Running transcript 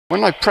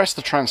When I press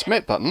the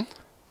transmit button,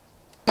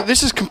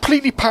 this is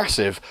completely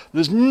passive.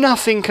 There's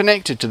nothing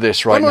connected to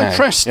this right now. When I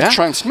press the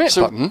transmit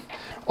button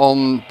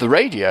on the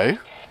radio,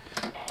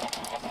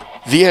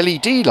 the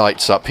LED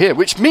lights up here,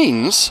 which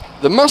means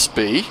there must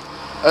be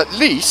at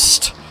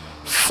least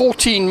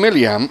 14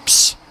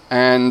 milliamps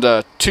and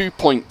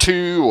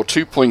 2.2 or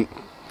 2 point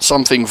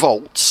something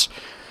volts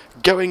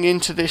going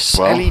into this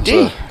LED.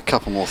 A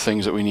couple more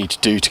things that we need to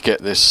do to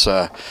get this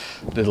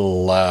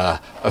little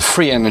a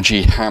free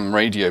energy ham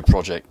radio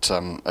project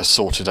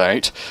sorted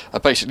out.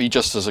 Basically,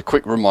 just as a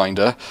quick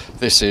reminder,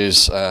 this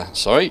is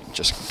sorry,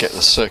 just get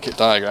the circuit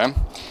diagram.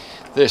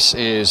 This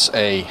is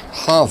a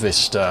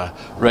harvester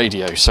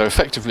radio, so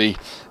effectively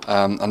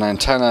an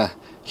antenna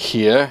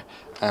here,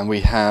 and we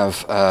have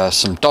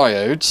some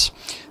diodes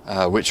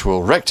which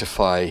will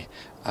rectify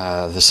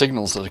the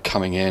signals that are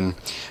coming in,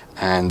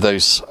 and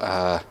those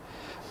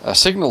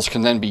signals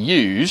can then be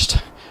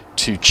used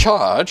to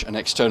charge an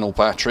external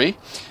battery,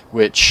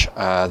 which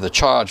the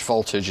charge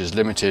voltage is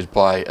limited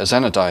by a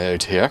Zener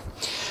diode here,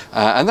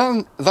 and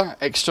then that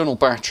external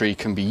battery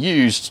can be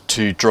used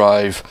to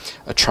drive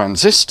a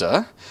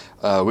transistor,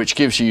 which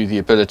gives you the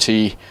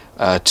ability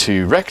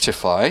to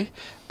rectify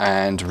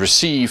and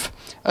receive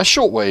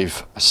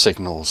shortwave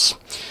signals.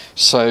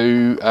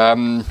 So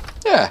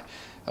yeah,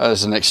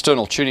 there's an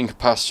external tuning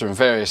capacitor and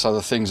various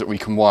other things that we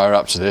can wire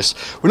up to this.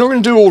 We're not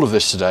going to do all of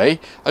this today.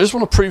 I just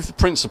want to prove the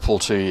principle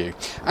to you.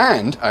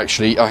 And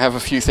actually, I have a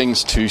few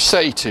things to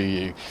say to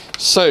you.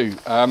 So,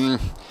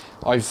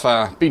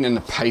 I've been in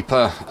the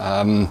paper,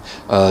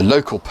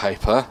 local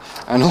paper,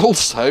 and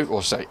also,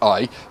 or say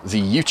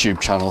the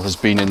YouTube channel has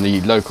been in the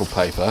local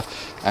paper,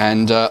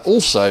 and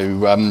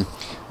also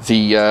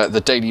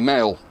the Daily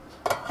Mail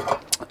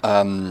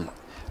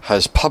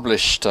has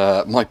published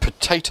my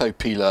potato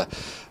peeler,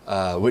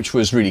 which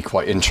was really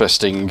quite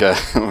interesting.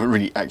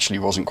 Really actually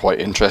wasn't quite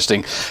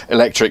interesting.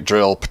 Electric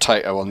drill,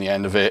 potato on the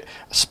end of it,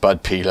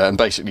 spud peeler, and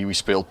basically we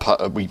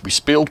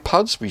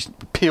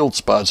peeled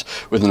spuds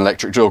with an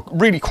electric drill.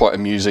 Really quite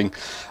amusing,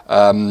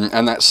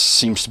 and that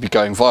seems to be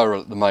going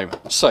viral at the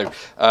moment. So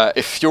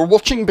if you're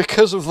watching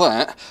because of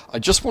that, I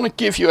just want to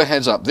give you a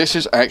heads up. This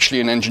is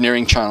actually an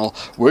engineering channel.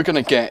 We're going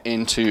to get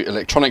into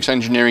electronics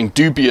engineering,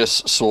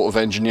 dubious sort of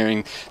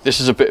engineering. This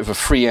is a bit of a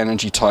free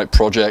energy type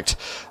project.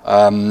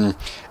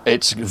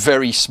 It's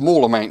very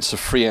small amounts of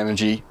free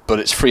energy,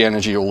 but it's free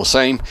energy all the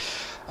same.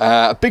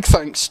 A big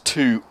thanks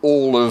to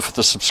all of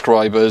the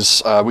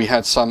subscribers. We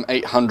had some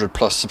 800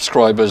 plus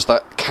subscribers.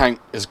 That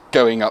count is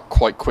going up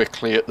quite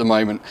quickly at the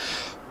moment.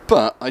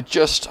 But I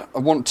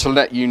want to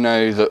let you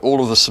know that all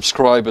of the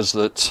subscribers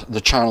that the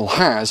channel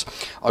has,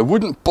 I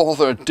wouldn't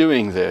bother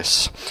doing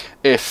this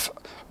if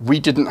we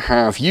didn't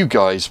have you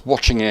guys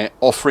watching it,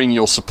 offering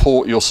your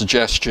support, your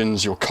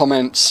suggestions, your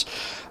comments.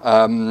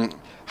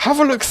 Have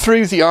a look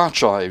through the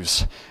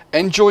archives.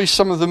 Enjoy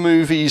some of the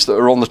movies that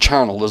are on the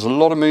channel. There's a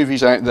lot of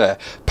movies out there.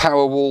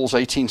 Power Walls,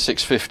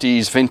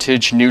 18650s,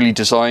 vintage, newly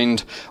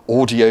designed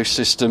audio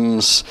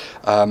systems,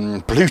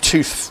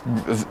 Bluetooth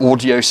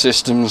audio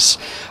systems,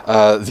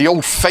 the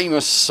old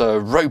famous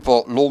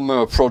robot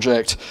lawnmower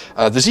project.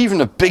 There's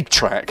even a big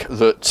track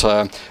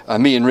that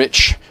me and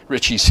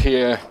Richie's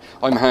here.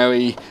 I'm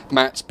Howie,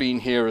 Matt's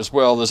been here as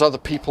well. There's other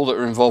people that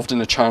are involved in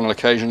the channel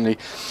occasionally.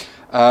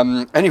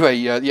 Anyway,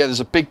 yeah, there's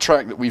a big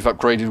track that we've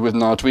upgraded with an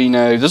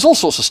Arduino. There's all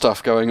sorts of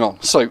stuff going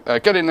on. So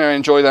get in there and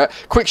enjoy that.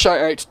 Quick shout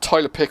out to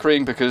Tyler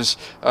Pickering, because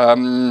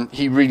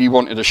he really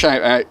wanted a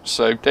shout out.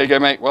 So there you go,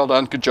 mate. Well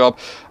done. Good job.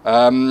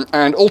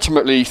 And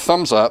ultimately,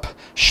 thumbs up,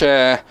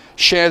 share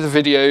the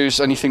videos,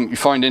 anything you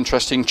find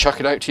interesting, chuck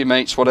it out to your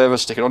mates, whatever,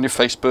 stick it on your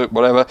Facebook,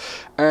 whatever.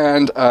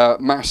 And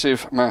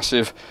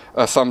massive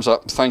thumbs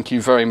up. Thank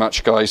you very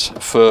much, guys,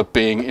 for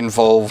being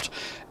involved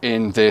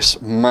in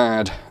this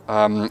mad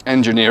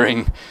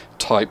engineering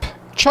type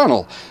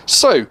channel.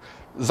 So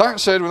that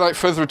said, without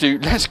further ado,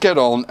 let's get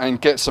on and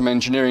get some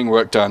engineering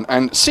work done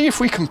and see if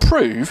we can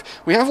prove.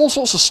 We have all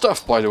sorts of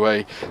stuff, by the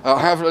way.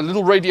 I have a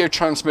little radio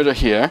transmitter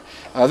here.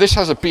 This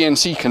has a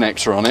BNC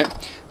connector on it.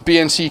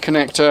 BNC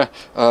connector,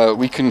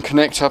 we can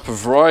connect up a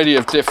variety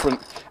of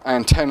different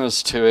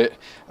antennas to it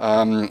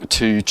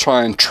to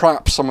try and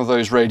trap some of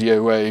those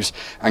radio waves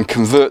and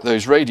convert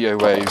those radio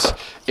waves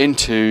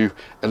into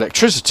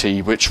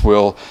electricity, which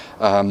will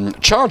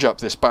charge up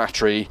this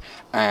battery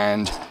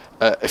and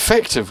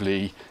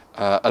effectively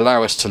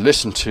allow us to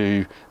listen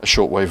to a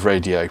shortwave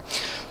radio.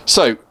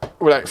 So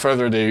without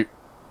further ado,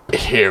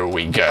 here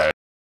we go.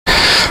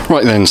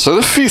 Right then, so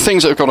there's a few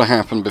things that have got to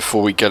happen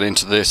before we get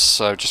into this.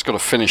 So just got to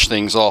finish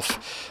things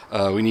off.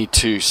 We need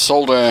to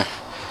solder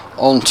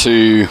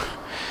onto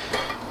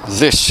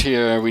this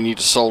here. We need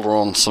to solder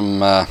on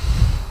some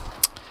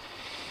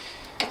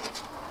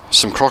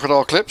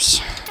crocodile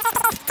clips.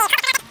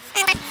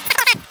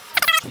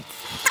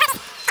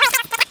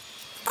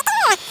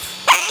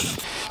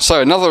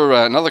 So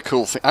another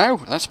cool thing. Ow,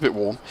 that's a bit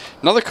warm.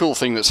 Another cool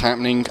thing that's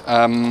happening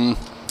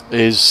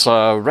is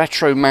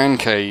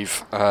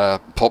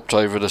RetroManCave popped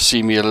over to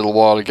see me a little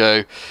while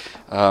ago.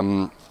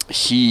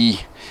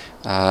 He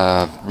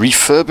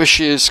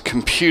refurbishes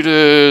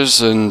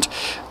computers and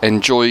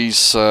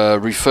enjoys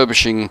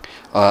refurbishing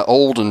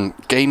old and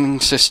gaming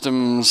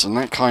systems and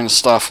that kind of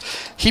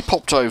stuff. He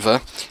popped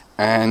over,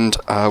 and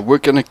we're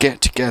going to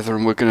get together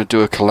and we're going to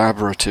do a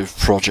collaborative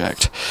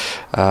project.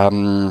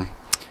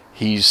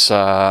 He's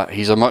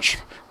a much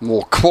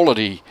more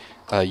quality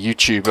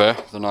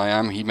YouTuber than I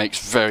am. He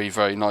makes very,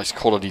 very nice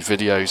quality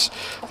videos.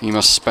 He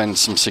must spend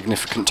some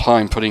significant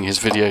time putting his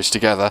videos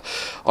together.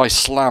 I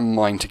slam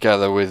mine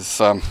together with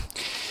a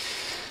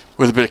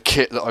bit of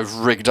kit that I've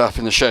rigged up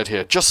in the shed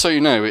here. Just so you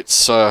know,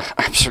 it's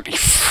absolutely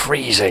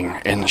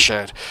freezing in the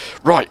shed.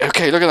 Right,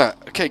 okay, look at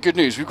that. Okay, good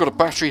news. We've got a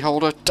battery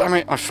holder. Damn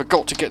it, I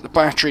forgot to get the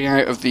battery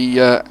out of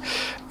the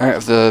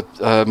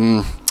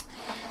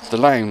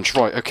lounge.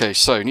 Right, okay,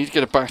 so I need to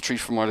get a battery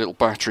for my little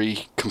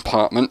battery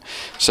compartment.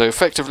 So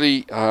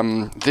effectively,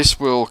 this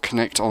will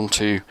connect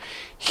onto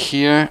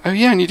here. Oh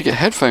yeah, I need to get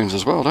headphones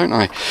as well, don't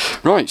I?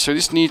 Right, so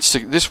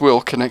this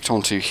will connect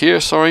onto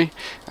here, sorry,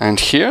 and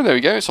here. There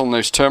we go, it's on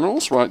those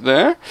terminals right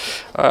there.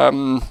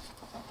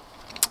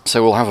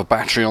 So we'll have a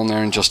battery on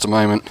there in just a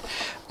moment,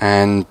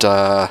 and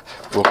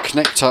we'll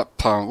connect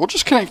up, we'll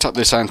just connect up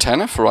this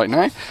antenna for right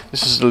now.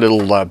 This is a little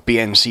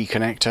BNC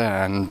connector,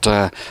 and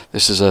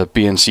this is a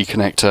BNC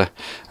connector,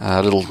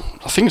 little,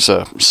 I think it's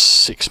a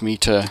 6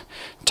 meter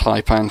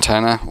type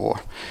antenna, or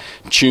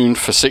tuned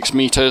for 6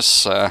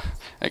 meters,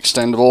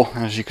 extendable,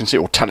 as you can see,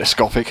 or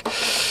telescopic.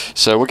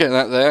 So we'll get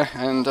that there,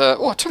 and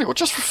oh, I'll tell you what,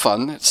 just for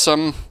fun, it's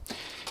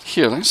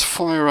here, let's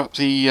fire up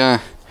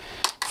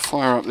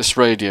this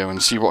radio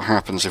and see what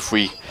happens if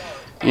we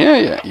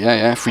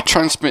if we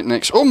transmit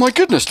next. Oh my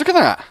goodness, look at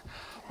that.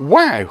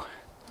 Wow, look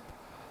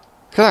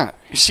at that.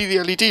 You see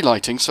the LED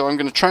lighting. So I'm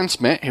going to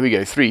transmit. Here we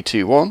go, 3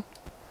 2 1.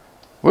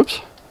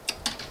 Whoops.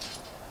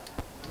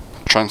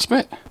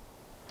 Transmit.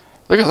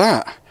 Look at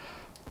that.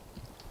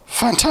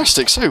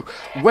 Fantastic. So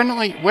when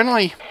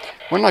I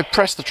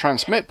press the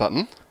transmit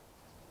button,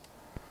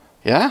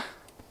 yeah,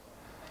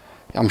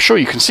 I'm sure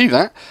you can see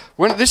that.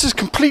 When this is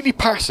completely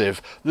passive,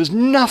 there's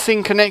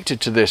nothing connected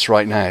to this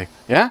right now.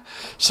 Yeah.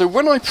 So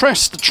when I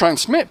press the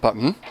transmit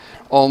button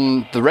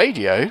on the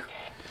radio,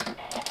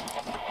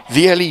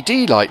 the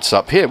LED lights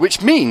up here,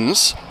 which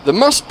means there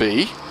must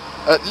be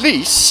at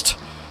least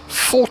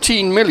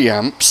 14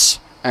 milliamps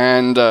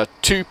and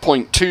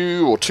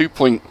 2.2 or 2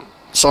 point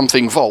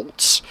something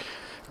volts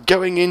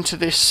going into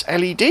this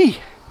LED.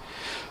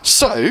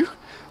 So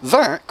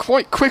that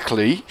quite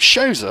quickly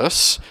shows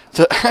us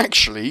that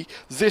actually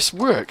this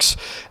works.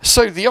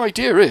 So the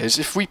idea is,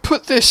 if we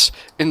put this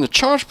in the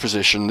charge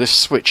position, this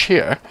switch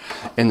here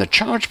in the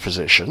charge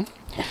position,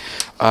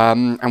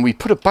 and we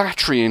put a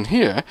battery in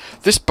here,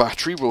 this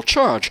battery will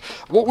charge.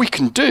 What we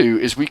can do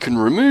is we can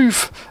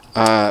remove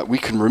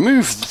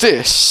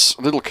this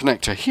little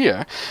connector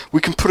here. We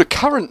can put a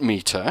current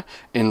meter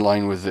in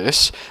line with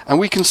this, and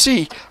we can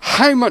see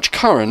how much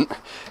current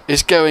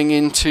is going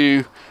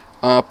into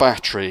our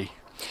battery.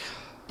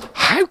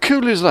 How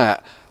cool is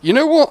that? You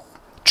know what?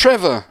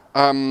 Trevor,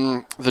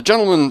 the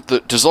gentleman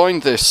that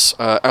designed this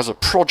as a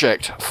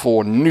project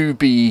for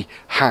newbie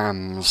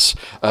hams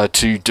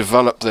to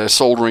develop their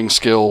soldering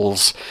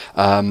skills,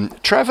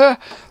 Trevor,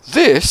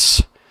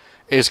 this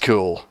is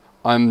cool.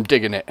 I'm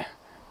digging it.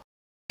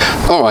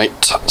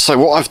 Alright, so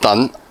what I've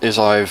done is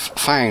I've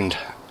found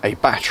a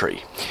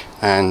battery,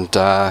 and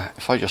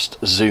if I just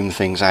zoom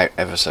things out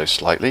ever so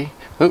slightly,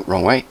 oh,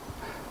 wrong way,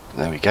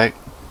 there we go.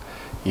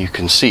 You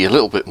can see a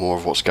little bit more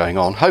of what's going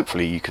on.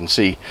 Hopefully you can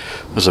see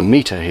there's a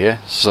meter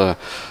here. It's a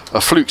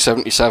Fluke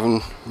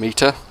 77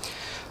 meter,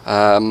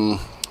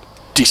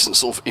 decent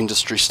sort of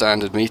industry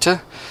standard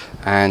meter,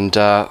 and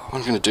what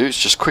I'm going to do is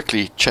just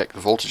quickly check the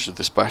voltage of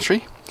this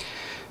battery.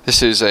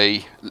 This is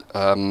a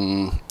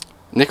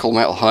nickel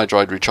metal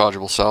hydride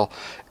rechargeable cell.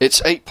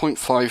 It's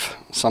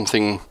 8.5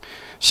 something,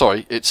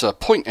 sorry, it's a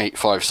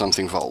 0.85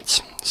 something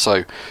volts.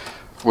 So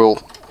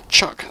we'll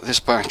chuck this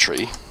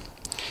battery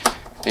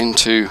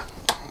into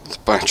the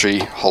battery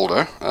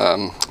holder.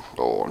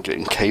 Oh, I'm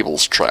getting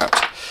cables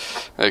trapped.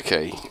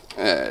 Okay.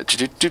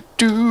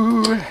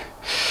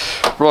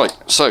 Right,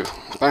 so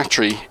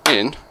battery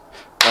in,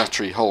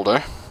 battery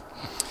holder,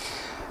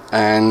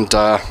 and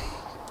I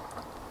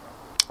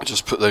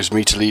just put those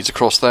meter leads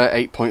across there,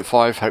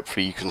 8.5,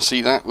 hopefully you can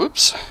see that.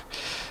 Whoops.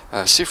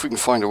 See if we can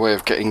find a way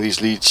of getting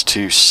these leads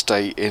to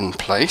stay in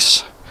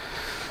place.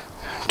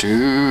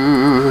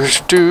 Might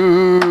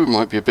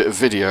be a bit of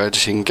video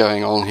editing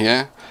going on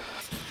here.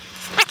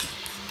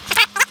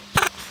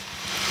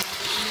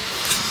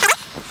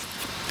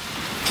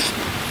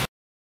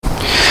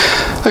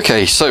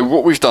 Okay, so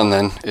what we've done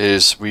then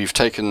is we've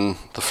taken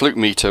the Fluke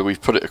meter,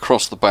 we've put it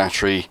across the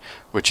battery,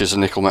 which is a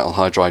nickel metal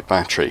hydride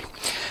battery,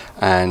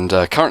 and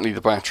currently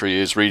the battery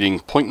is reading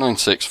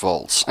 0.96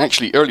 volts.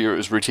 Actually earlier it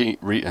was reading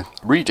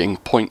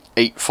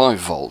 0.85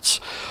 volts,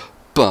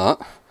 but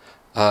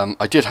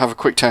I did have a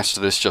quick test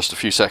of this just a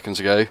few seconds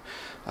ago.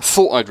 I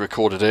thought I'd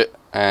recorded it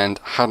and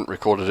hadn't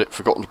recorded it,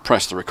 forgotten to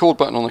press the record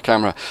button on the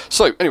camera.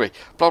 So anyway,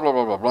 blah blah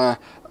blah blah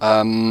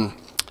blah.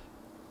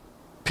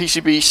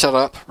 PCB set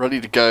up,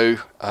 ready to go,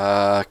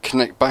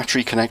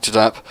 battery connected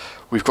up.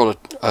 We've got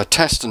a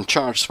test and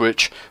charge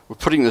switch. We're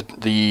putting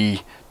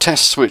the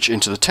test switch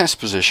into the test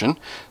position.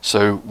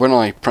 So when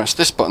I press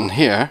this button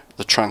here,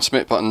 the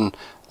transmit button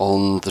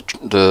on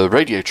the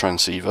radio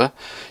transceiver,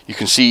 you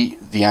can see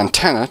the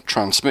antenna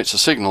transmits a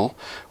signal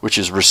which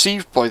is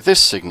received by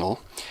this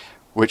signal,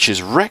 which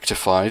is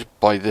rectified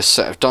by this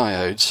set of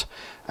diodes,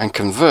 and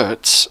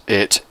converts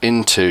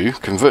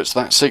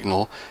that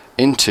signal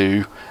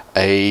into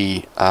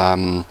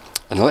an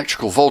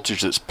electrical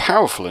voltage that's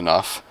powerful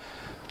enough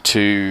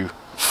to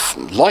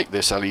light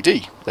this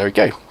LED. There we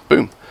go,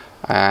 boom.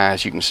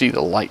 As you can see,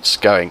 the light's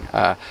going.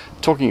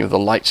 Talking of the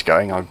lights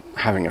going, I'm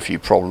having a few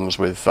problems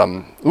with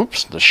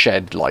the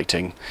shed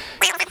lighting.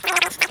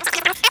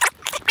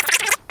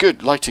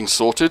 Good, lighting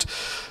sorted.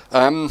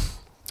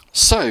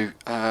 So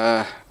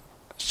let's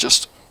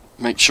just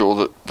make sure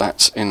that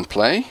that's in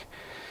play.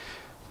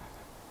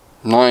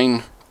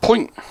 9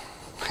 point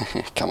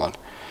come on,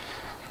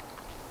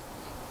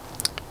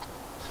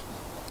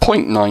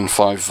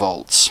 0.95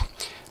 volts.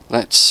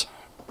 Let's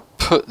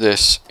put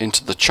this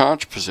into the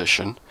charge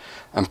position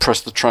and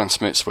press the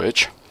transmit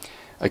switch.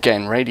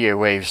 Again, radio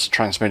waves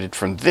transmitted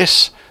from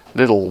this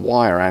little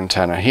wire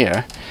antenna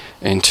here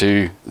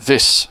into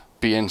this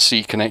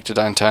BNC connected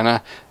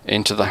antenna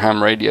into the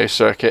ham radio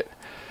circuit.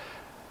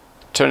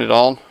 Turn it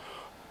on.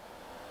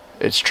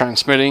 It's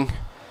transmitting.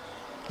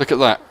 Look at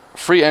that.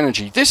 Free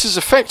energy. This is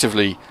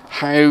effectively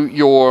how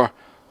your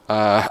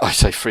I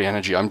say free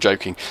energy, I'm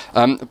joking,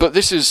 but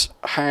this is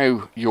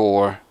how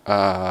your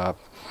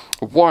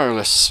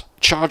wireless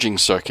charging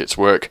circuits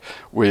work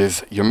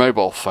with your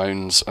mobile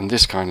phones and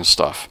this kind of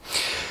stuff.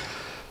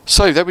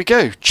 So there we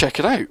go, check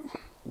it out.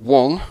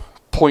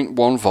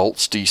 1.1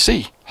 volts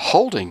DC,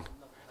 holding,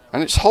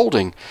 and it's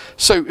holding.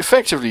 So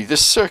effectively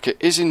this circuit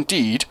is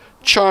indeed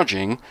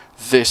charging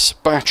this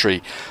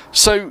battery.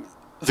 So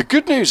the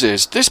good news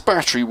is this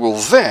battery will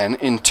then,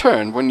 in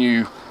turn, when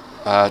you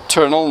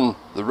turn on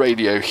the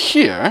radio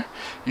here,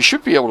 you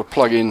should be able to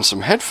plug in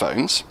some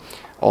headphones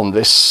on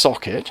this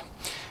socket,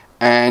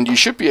 and you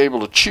should be able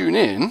to tune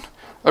in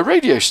a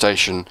radio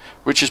station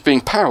which is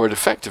being powered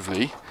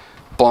effectively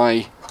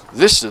by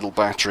this little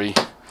battery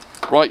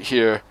right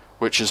here,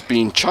 which is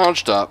being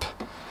charged up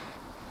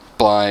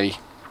by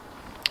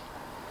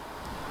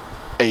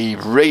a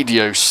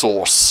radio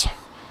source.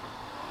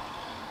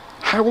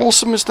 How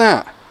awesome is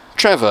that?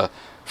 Trevor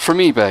from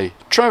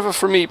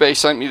eBay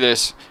sent me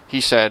this.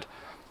 He said,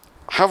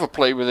 have a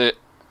play with it.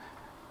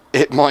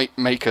 It might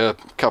make a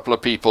couple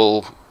of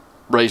people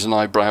raise an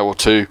eyebrow or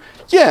two.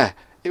 Yeah,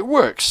 it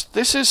works.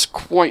 This is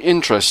quite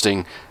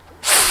interesting.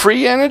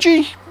 Free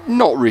energy?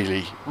 Not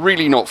really.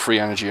 Really not free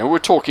energy. And we're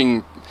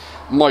talking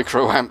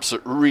microamps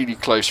at really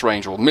close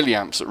range, or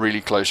milliamps at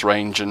really close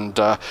range, and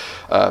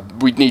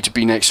we'd need to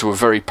be next to a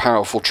very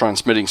powerful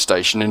transmitting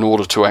station in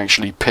order to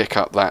actually pick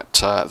up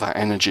that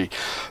energy.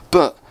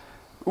 But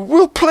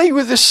we'll play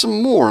with this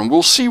some more and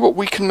we'll see what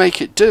we can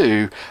make it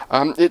do.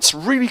 It's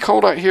really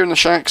cold out here in the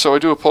shack, so I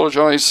do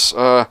apologise,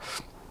 but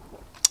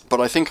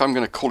I think I'm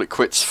going to call it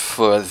quits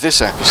for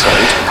this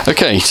episode.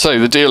 Okay, so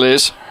the deal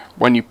is,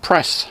 when you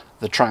press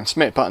the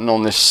transmit button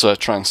on this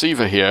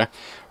transceiver here,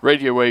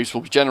 radio waves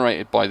will be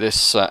generated by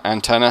this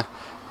antenna,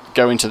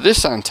 go into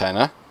this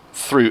antenna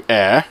through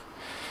air,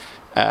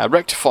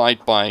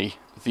 rectified by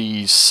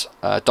these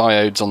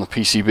diodes on the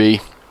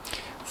PCB.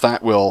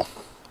 That will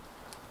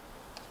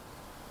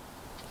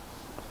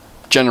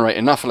generate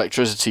enough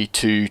electricity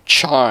to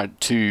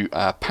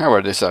power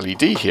this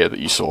LED here that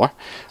you saw.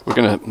 We're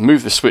going to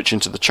move the switch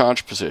into the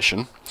charge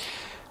position,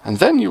 and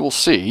then you will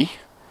see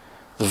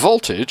the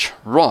voltage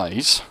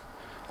rise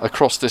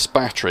across this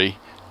battery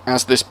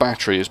as this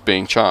battery is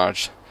being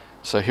charged.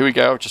 So here we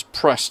go. I've just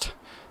pressed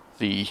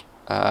the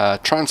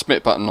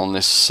transmit button on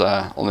this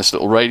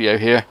little radio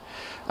here,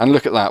 and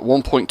look at that,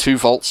 1.2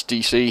 volts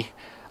DC.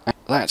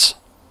 That's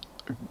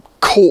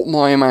caught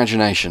my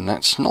imagination.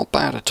 That's not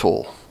bad at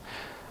all.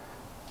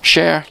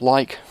 Share,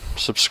 like,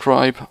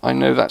 subscribe. I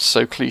know that's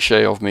so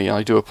cliche of me,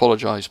 I do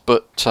apologise,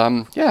 but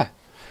yeah,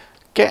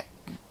 get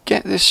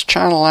this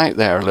channel out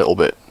there a little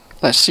bit.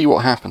 Let's see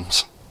what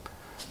happens.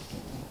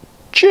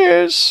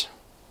 Cheers!